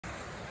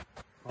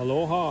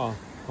Aloha,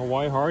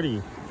 Hawaii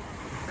Hardy.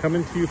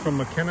 Coming to you from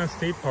Makena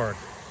State Park.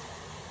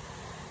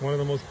 One of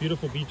the most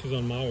beautiful beaches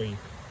on Maui.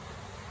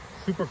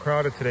 Super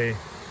crowded today.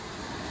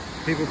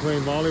 People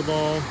playing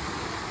volleyball.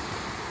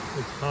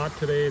 It's hot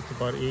today, it's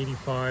about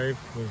 85.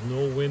 There's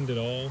no wind at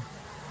all.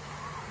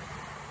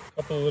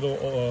 A couple of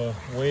little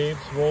waves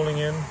rolling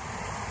in.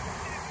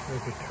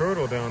 There's a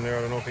turtle down there,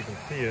 I don't know if you can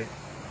see it.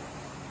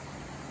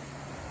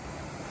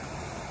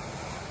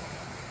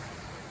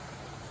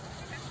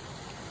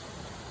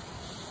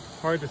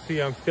 Hard to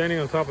see, I'm standing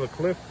on top of the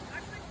cliff.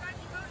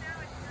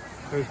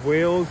 There's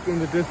whales in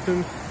the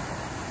distance.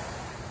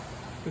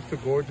 Just a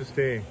gorgeous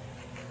day.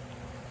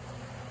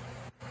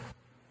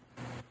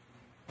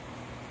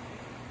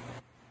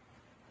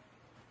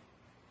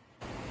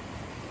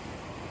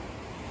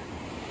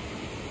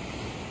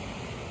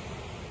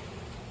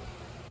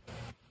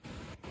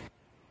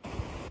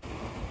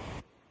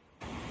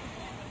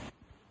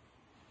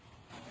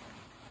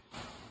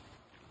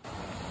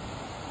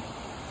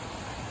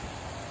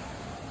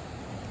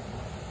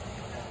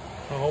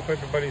 I hope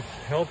everybody's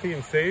healthy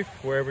and safe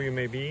wherever you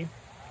may be.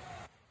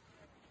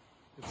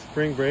 It's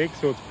spring break,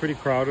 so it's pretty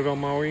crowded on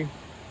Maui.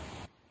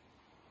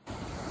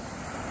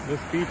 This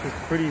beach is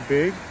pretty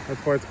big. That's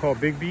why it's called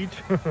Big Beach.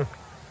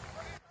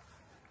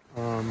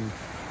 On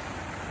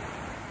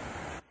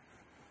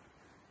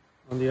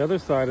the other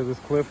side of this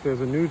cliff,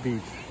 there's a nude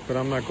beach, but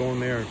I'm not going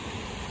there.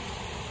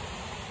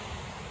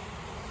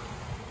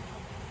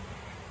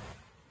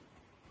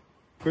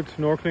 Good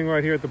snorkeling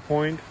right here at the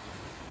point.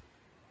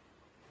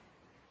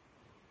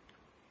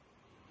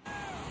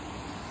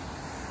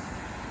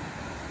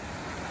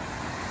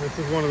 This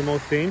is one of the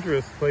most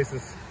dangerous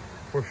places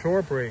for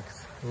shore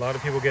breaks. A lot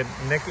of people get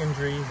neck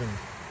injuries and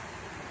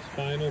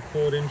spinal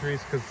cord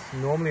injuries because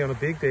normally on a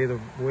big day the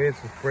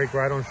waves just break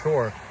right on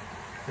shore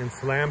and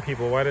slam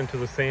people right into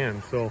the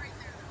sand. So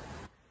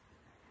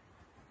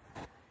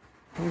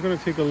I'm going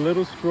to take a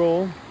little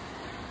stroll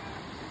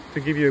to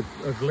give you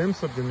a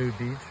glimpse of the nude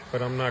beach,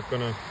 but I'm not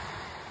going to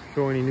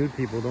show any nude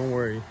people, don't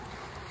worry.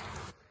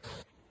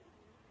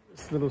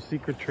 This little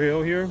secret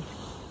trail here.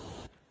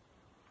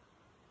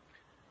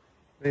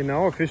 They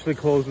now officially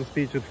close this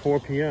beach at 4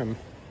 p.m.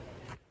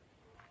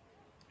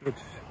 which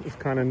is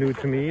kind of new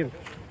to me.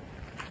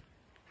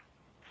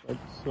 But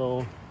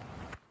so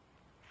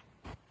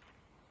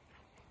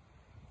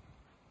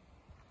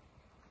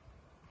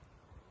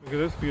look at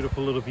this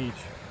beautiful little beach.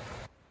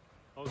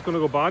 I was going to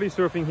go body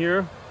surfing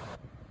here,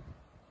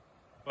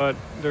 but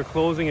they're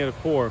closing it at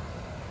 4. It's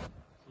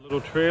a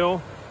little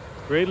trail,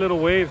 great little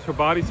waves for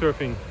body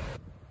surfing.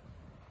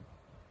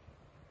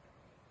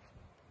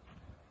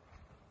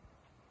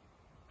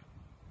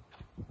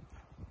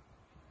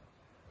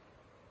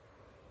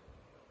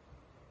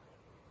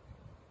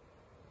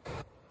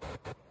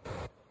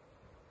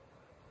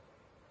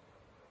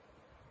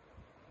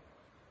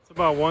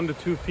 About 1 to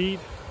 2 feet.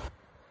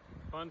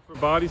 Fun for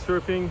body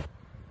surfing.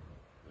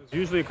 There's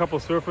usually a couple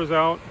surfers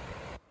out.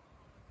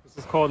 This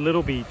is called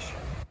Little Beach.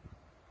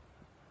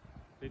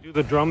 They do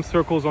the drum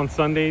circles on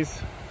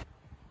Sundays.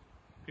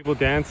 People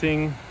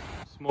dancing,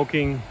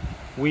 smoking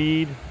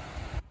weed,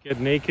 get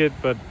naked,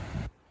 but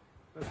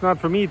that's not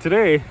for me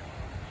today.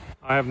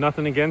 I have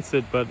nothing against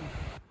it, but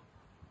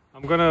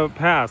I'm gonna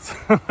pass.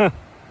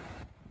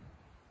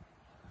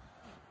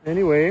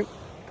 Anyway,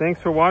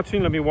 thanks for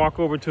watching. Let me walk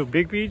over to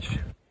Big Beach.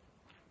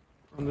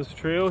 On this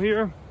trail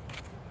here,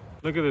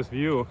 look at this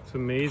view, it's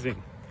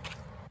amazing.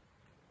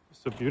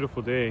 It's a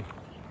beautiful day.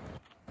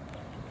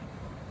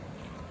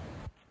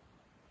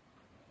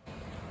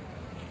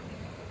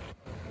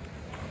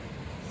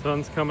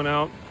 Sun's coming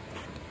out.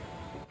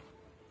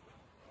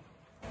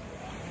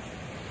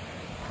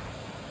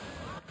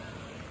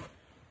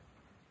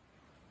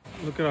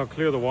 Look at how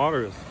clear the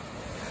water is.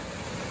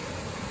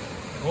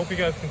 I hope you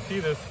guys can see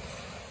this.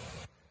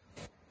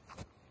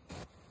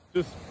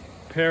 Just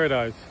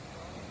paradise.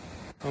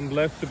 I'm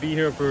blessed to be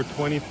here for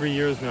 23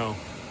 years now.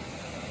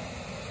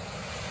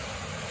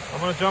 I'm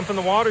gonna jump in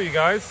the water, you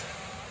guys.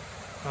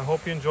 I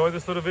hope you enjoyed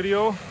this little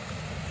video.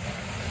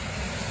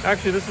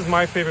 Actually, this is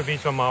my favorite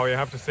beach on Maui. I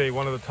have to say,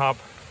 one of the top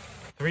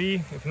 3,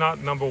 if not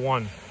number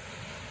 1.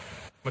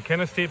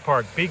 Makena State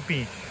Park, Big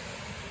Beach.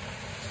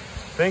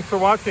 Thanks for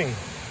watching.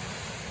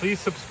 Please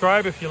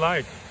subscribe if you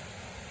like.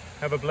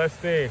 Have a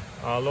blessed day.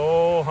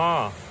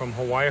 Aloha from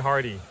Hawaii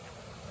Hardy.